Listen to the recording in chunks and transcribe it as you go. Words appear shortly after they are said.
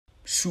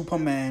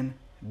Superman,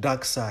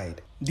 Darkseid.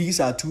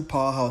 These are two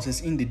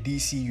powerhouses in the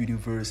DC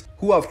universe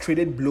who have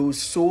traded blows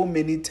so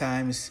many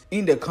times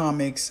in the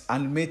comics,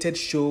 animated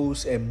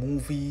shows and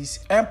movies,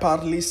 and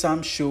partly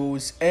some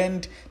shows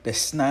and the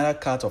Snyder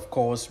Cut, of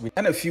course,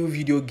 and a few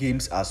video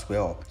games as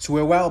well. So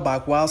a while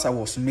back, whilst I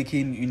was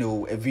making,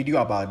 a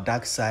video about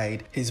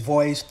Darkseid, his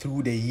voice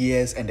through the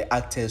years and the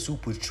actors who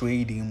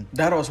portrayed him,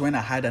 that was when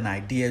I had an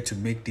idea to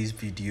make this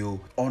video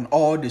on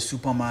all the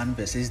Superman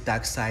versus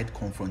Darkseid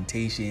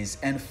confrontations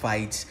and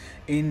fights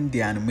in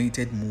the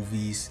animated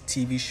movies,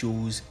 TV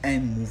shows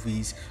and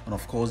movies, and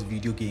of course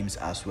video games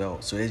as well.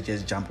 So let's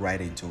just jump right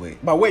into it.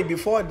 But wait,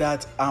 before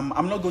that, I'm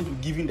not going to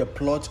give you the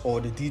plot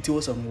or the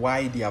details on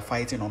why they are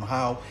fighting, on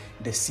how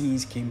the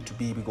scenes came to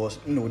be, because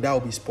that will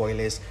be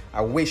spoilers.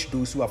 I wish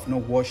those who have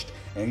not watched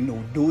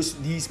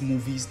these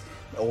movies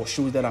or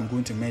shows that I'm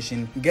going to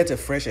mention get a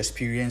fresh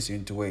experience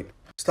into it.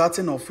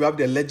 Starting off, we have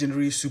the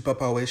legendary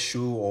Superpowers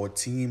show or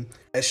team,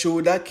 a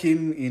show that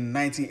came in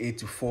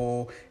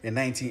 1984 and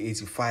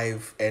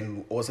 1985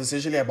 and was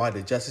essentially about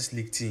the Justice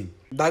League team.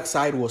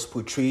 Darkseid was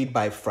portrayed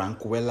by Frank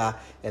Welker,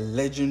 a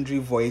legendary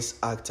voice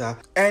actor,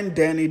 and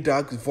Danny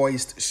Dark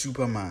voiced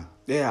Superman.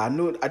 Yeah,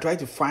 I tried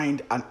to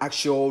find an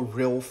actual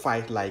real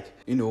fight, like,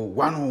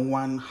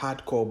 one-on-one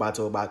hardcore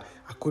battle, but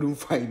I couldn't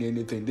find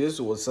anything. This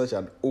was such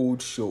an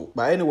old show.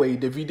 But anyway,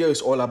 the video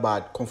is all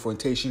about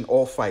confrontation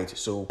or fight,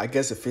 so I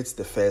guess it fits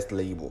the first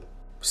label.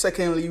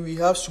 Secondly, we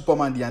have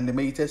Superman the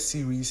Animated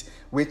Series,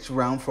 which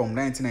ran from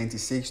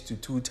 1996 to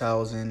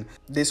 2000.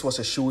 This was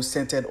a show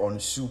centered on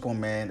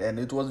Superman, and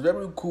it was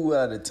very cool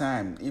at the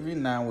time.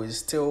 Even now, it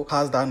still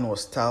has that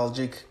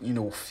nostalgic,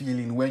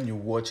 feeling when you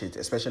watch it,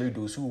 especially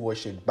those who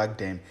watched it back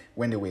then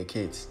when they were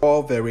kids,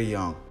 all very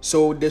young.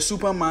 So the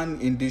Superman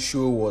in this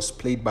show was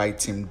played by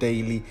Tim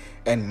Daly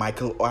and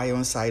Michael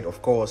Ironside,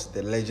 of course,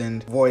 the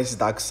legend voiced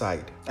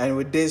Darkseid. And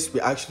with this, we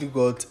actually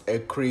got a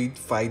great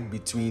fight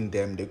between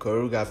them. The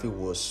choreography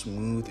was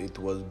smooth, it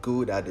was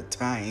good at the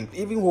time, it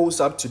even holds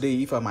up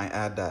today, if I might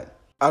add that.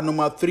 At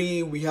number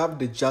 3, we have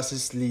the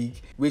Justice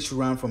League, which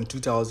ran from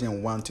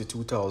 2001 to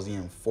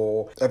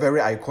 2004. A very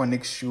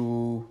iconic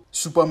show.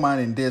 Superman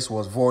in this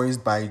was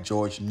voiced by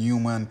George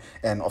Newman,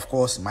 and of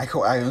course,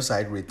 Michael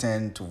Ironside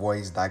returned to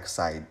voice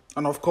Darkseid.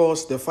 And of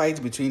course, the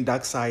fight between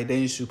Darkseid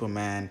and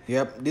Superman,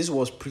 yep, this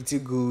was pretty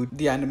good.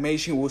 The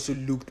animation also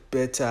looked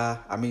better.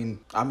 I mean,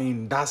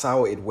 that's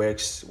how it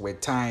works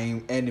with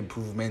time and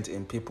improvement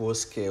in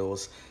people's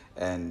skills.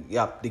 And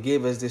yep, they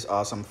gave us this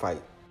awesome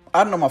fight.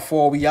 At number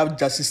 4, we have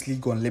Justice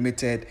League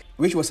Unlimited,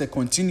 which was a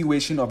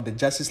continuation of the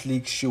Justice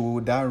League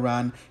show that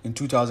ran in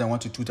 2001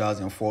 to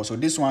 2004. So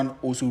this one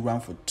also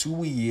ran for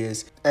 2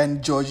 years,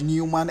 and George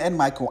Newman and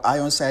Michael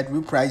Ironside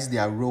reprised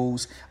their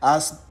roles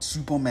as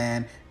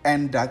Superman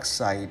and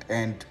Darkseid.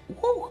 And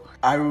whoo,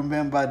 I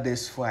remember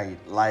this fight.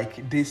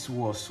 Like, this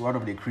was one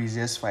of the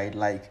craziest fights.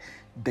 Like,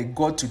 they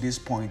got to this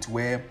point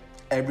where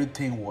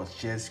everything was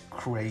just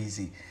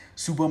crazy.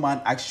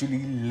 Superman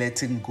actually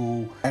letting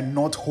go and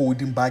not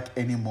holding back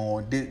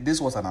anymore. This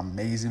was an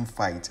amazing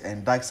fight.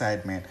 And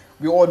Darkseid, man,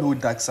 we all know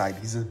Darkseid,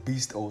 he's a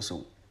beast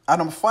also. At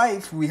number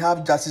 5, we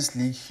have Justice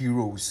League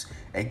Heroes,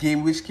 a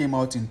game which came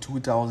out in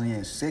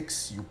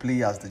 2006. You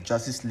play as the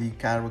Justice League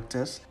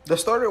characters. The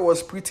story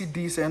was pretty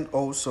decent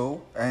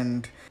also,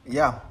 and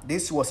yeah,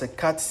 this was a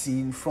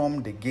cutscene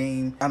from the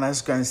game, and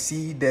as you can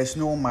see, there's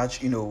no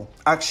much,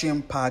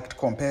 action packed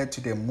compared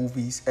to the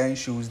movies and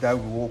shows that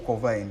we will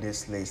cover in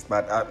this list.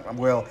 But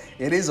well,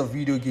 it is a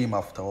video game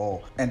after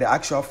all, and the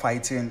actual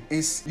fighting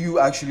is you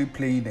actually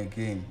playing the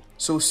game.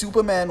 So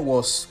Superman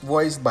was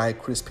voiced by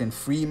Crispin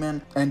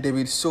Freeman, and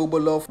David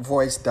Sobolov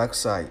voiced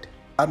Darkseid.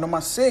 At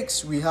number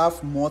 6, we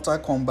have Mortal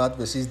Kombat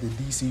vs. the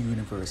DC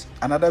Universe,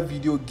 another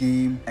video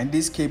game, and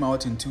this came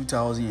out in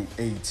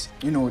 2008.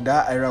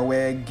 That era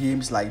where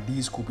games like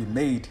these could be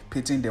made,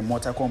 pitting the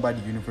Mortal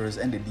Kombat universe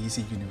and the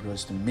DC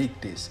universe to make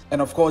this. And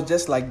of course,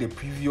 just like the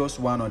previous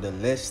one on the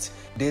list,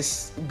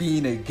 this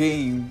being a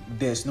game,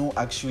 there's no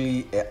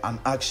actually an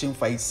action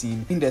fight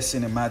scene in the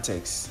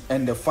cinematics,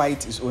 and the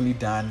fight is only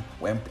done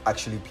when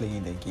actually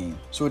playing the game.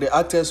 So the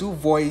actors who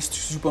voiced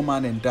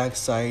Superman and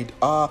Darkseid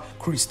are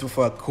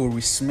Christopher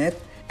Corey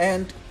Smith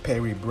and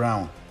Perry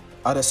Brown.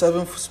 At the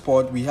 7th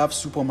spot, we have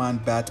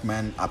Superman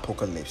Batman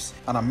Apocalypse,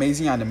 an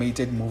amazing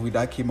animated movie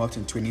that came out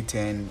in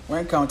 2010.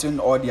 When counting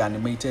all the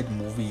animated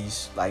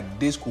movies, like,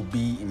 this could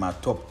be in my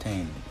top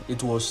 10.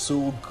 It was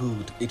so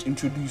good. It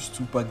introduced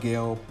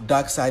Supergirl.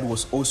 Darkseid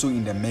was also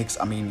in the mix.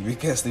 You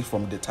guessed it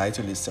from the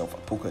title itself,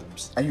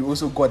 Apocalypse. And you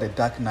also got a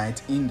Dark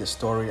Knight in the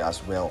story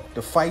as well.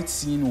 The fight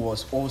scene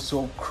was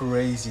also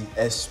crazy,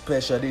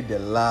 especially the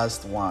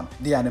last one.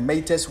 The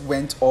animators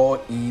went all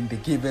in. They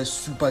gave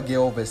us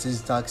Supergirl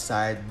versus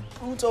Darkseid,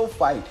 brutal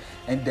fight.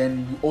 And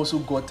then we also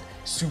got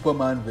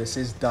Superman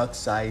versus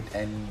Darkseid,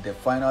 and the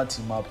final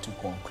team up to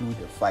conclude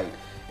the fight.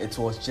 It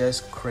was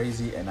just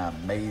crazy and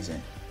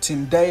amazing.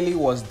 Tim Daly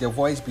was the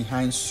voice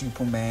behind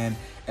Superman,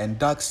 and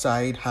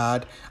Darkseid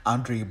had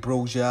Andre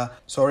Broja.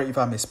 Sorry if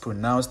I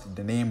mispronounced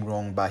the name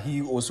wrong, but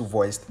he also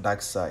voiced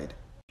Darkseid.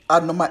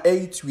 At number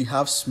 8, we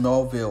have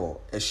Smallville,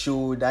 a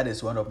show that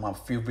is one of my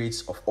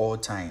favorites of all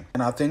time,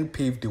 and I think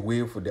paved the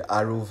way for the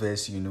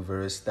Arrowverse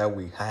universe that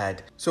we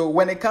had. So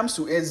when it comes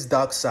to its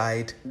dark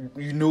side,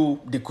 you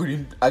know they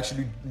couldn't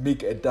actually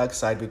make a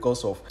Darkseid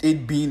because of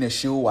it being a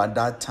show at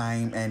that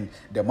time and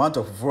the amount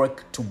of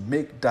work to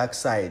make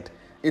Darkseid.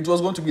 It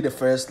was going to be the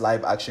first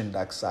live action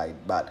Darkseid,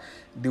 but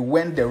they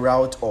went the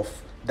route of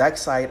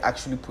Darkseid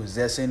actually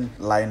possessing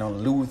Lionel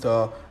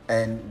Luthor,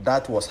 and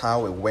that was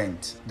how it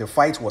went. The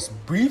fight was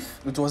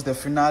brief. It was the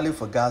finale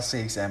for God's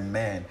sakes, and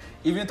man,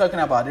 even talking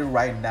about it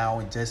right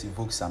now, it just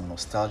evokes some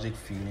nostalgic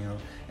feeling,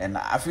 and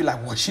I feel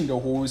like watching the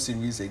whole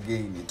series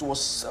again. It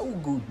was so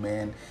good,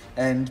 man.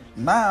 And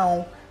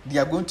now they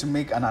are going to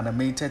make an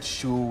animated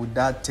show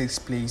that takes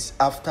place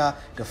after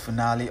the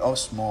finale of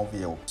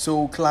Smallville.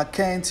 So Clark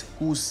Kent,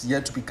 who's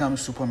yet to become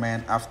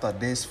Superman after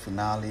this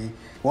finale,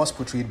 was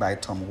portrayed by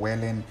Tom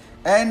Welling.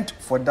 And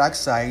for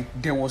Darkseid,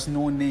 there was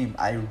no name.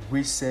 I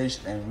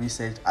researched and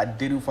researched. I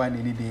didn't find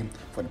any name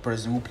for the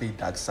person who played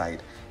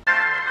Darkseid.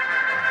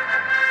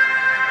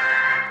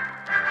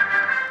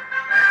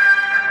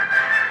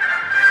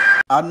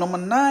 At number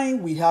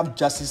 9, we have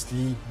Justice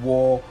League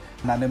War,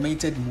 an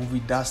animated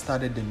movie that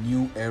started the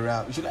new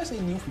era. Should I say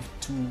new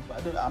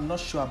 52? I'm not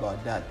sure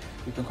about that.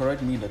 You can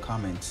correct me in the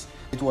comments.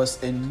 It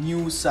was a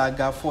new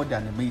saga for the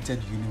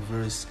animated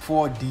universe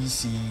for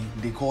DC.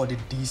 They called it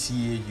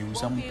DCAU.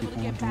 Some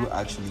people do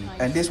actually.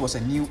 And this was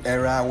a new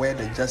era where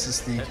the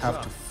Justice League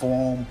have to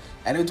form.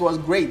 And it was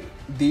great.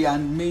 The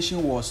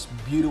animation was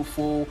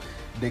beautiful.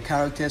 The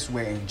characters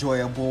were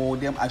enjoyable.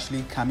 Them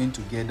actually coming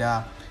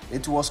together.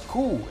 It was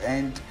cool.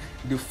 And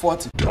they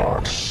fought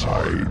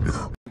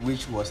Darkseid,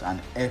 which was an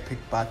epic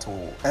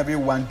battle.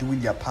 Everyone doing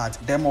their part,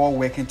 them all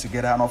working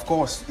together. And of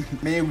course,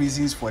 main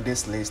reasons for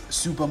this list,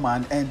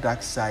 Superman and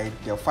Darkseid,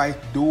 their fight,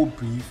 though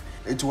brief,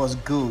 it was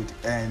good.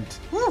 And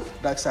whew,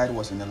 Darkseid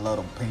was in a lot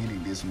of pain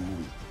in this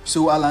movie.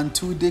 So Alan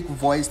Tudyk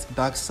voiced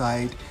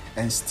Darkseid,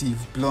 and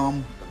Steve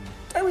Blum,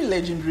 very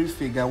legendary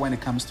figure when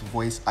it comes to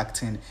voice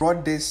acting,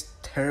 brought this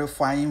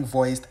terrifying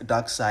voiced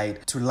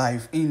Darkseid to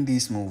life in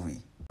this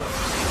movie.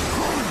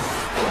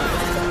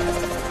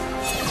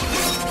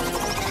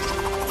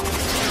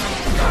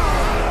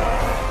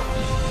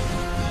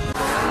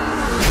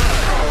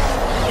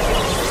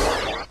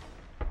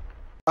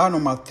 At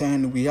number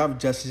 10, we have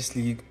Justice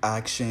League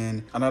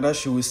Action, another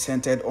show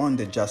centered on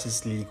the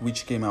Justice League,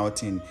 which came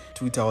out in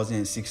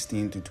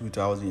 2016 to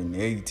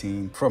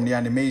 2018. From the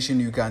animation,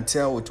 you can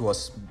tell it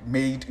was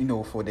made,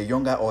 for the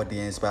younger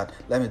audience, but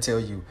let me tell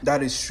you,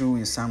 that is true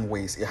in some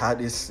ways. It had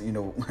its,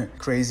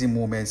 crazy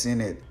moments in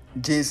it.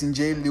 Jason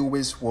J.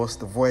 Lewis was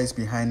the voice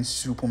behind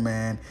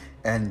Superman,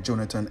 and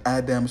Jonathan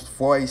Adams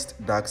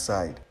voiced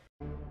Darkseid.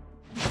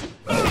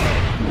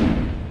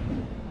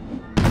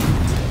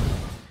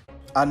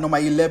 At number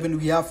 11,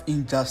 we have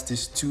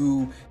Injustice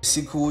 2, a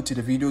sequel to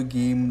the video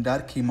game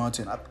that came out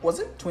in, was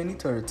it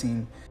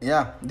 2013?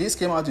 Yeah, this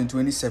came out in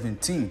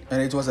 2017,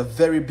 and it was a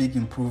very big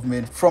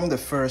improvement from the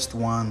first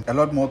one. A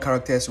lot more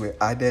characters were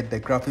added, the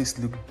graphics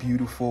looked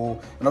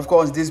beautiful, and of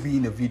course, this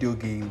being a video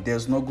game,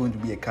 there's not going to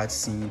be a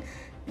cutscene,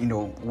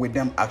 with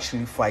them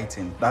actually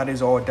fighting. That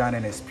is all done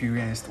and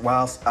experienced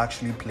whilst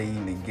actually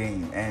playing the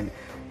game. And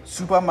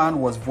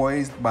Superman was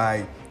voiced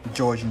by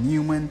George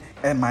Newman,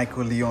 and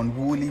Michael Leon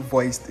Woolley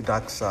voiced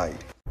Darkseid.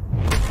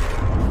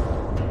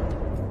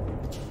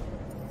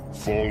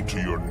 Fall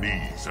to your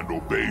knees and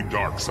obey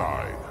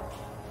Darkseid.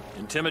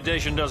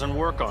 Intimidation doesn't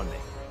work on me.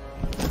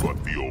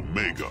 But the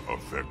Omega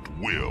effect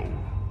will.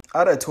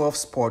 At a 12th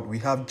spot, we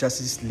have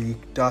Justice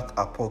League Dark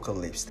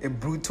Apocalypse, a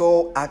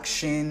brutal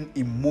action,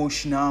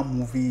 emotional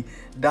movie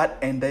that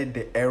ended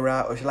the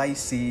era, or shall I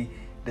say,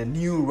 the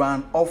new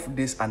run of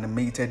this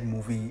animated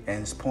movie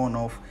and spawn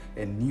off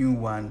a new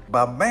one.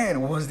 But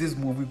man, was this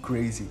movie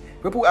crazy.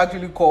 People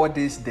actually call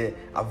this the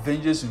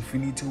Avengers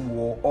Infinity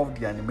War of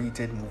the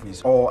animated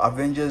movies, or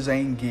Avengers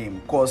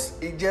Endgame, because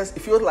it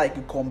feels like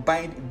it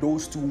combined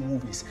those two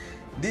movies.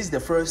 This is the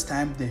first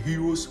time the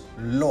heroes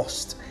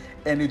lost,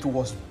 and it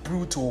was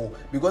brutal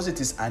because it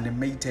is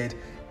animated.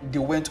 They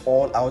went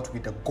all out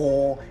with the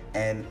gore,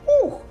 and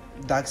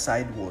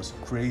Darkseid was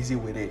crazy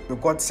with it. We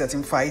got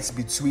certain fights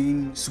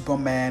between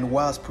Superman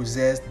whilst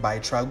possessed by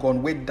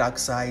Trigon with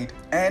Darkseid,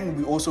 and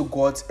we also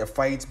got a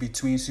fight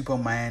between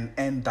Superman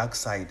and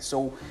Darkseid.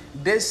 So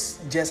this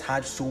just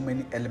had so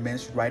many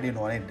elements riding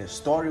on it. The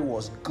story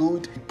was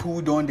good. It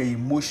pulled on the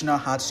emotional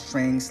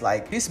heartstrings.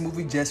 Like, this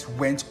movie just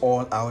went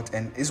all out,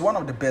 and is one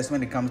of the best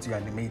when it comes to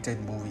animated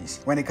movies.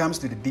 When it comes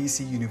to the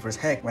DC universe,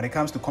 heck, when it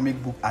comes to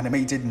comic book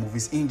animated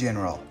movies in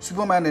general.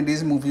 Superman in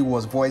this movie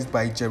was voiced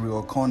by Jerry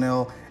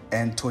O'Connell,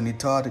 and Tony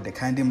Todd, the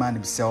Candyman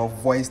himself,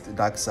 voiced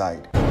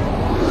Darkseid.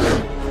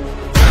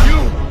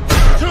 You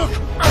took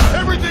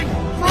everything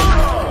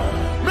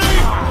from me!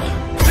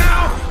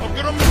 Now I'm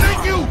gonna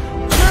make you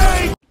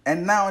pay!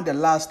 And now the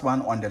last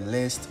one on the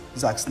list,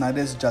 Zack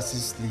Snyder's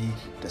Justice League,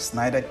 the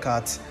Snyder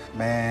Cut.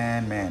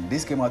 Man,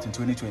 this came out in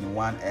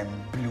 2021 and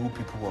blew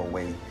people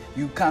away.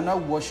 You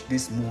cannot watch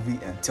this movie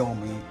and tell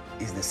me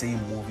it's the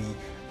same movie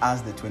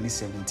as the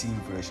 2017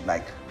 version.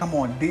 Like, come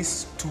on,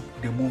 this took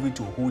the movie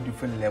to a whole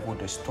different level.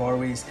 The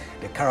stories,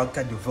 the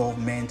character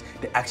development,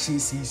 the action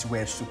scenes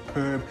were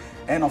superb.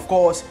 And of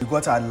course, we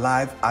got our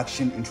live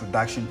action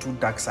introduction to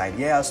Darkseid.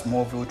 Yeah,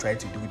 Smallville tried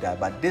to do that,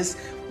 but this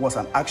was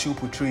an actual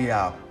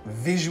portrayal.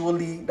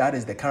 Visually, that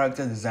is the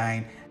character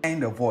design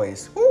and the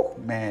voice. Whew,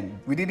 man,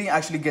 we didn't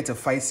actually get a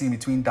fight scene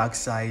between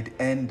Darkseid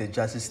and the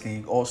Justice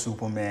League or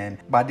Superman,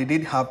 but they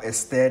did have a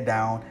stare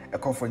down, a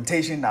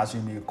confrontation as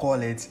we may call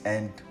it,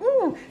 and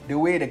the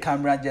way the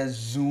camera just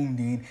zoomed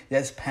in,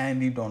 just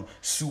panned it on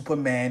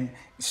Superman's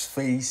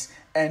face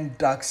and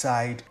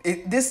Darkseid.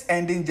 This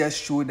ending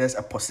just showed us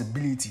a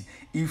possibility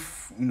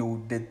if, you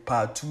know, the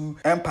part 2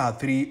 and part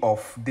 3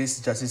 of this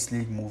Justice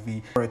League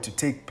movie were to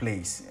take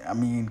place. I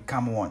mean,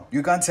 come on.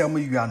 You can't tell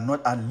me you are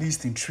not at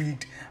least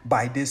intrigued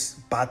by this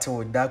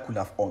battle that could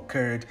have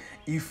occurred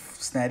if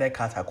Snyder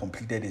Cut had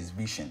completed his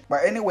vision.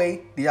 But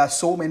anyway, there are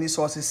so many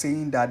sources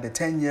saying that the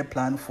 10-year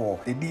plan for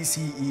the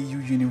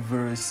DCEU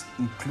universe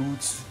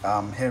includes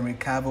Henry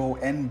Cavill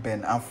and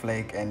Ben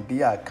Affleck, and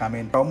they are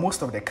coming. But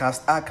most of the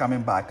cast are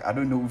coming back. I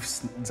don't know if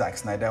Zack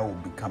Snyder will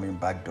be coming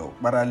back though,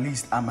 but at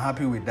least I'm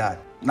happy with that.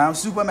 Now,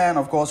 Superman,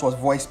 of course, was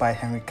voiced by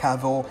Henry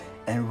Cavill,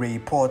 and Ray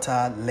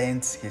Porter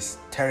lent his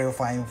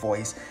terrifying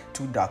voice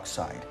to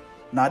Darkseid.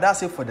 Now,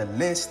 that's it for the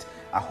list.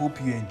 I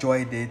hope you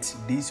enjoyed it.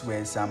 These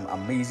were some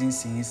amazing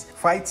scenes,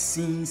 fight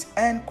scenes,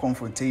 and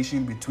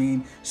confrontation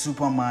between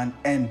Superman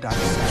and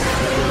Darkseid.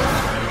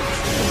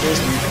 The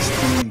best way to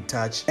stay in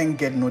touch and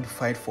get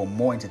notified for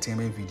more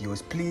entertainment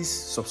videos, please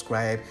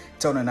subscribe,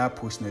 turn on that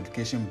post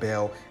notification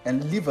bell,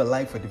 and leave a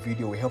like for the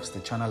video. It helps the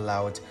channel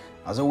out.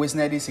 As always,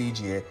 Neytiri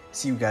here.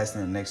 See you guys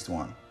in the next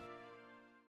one.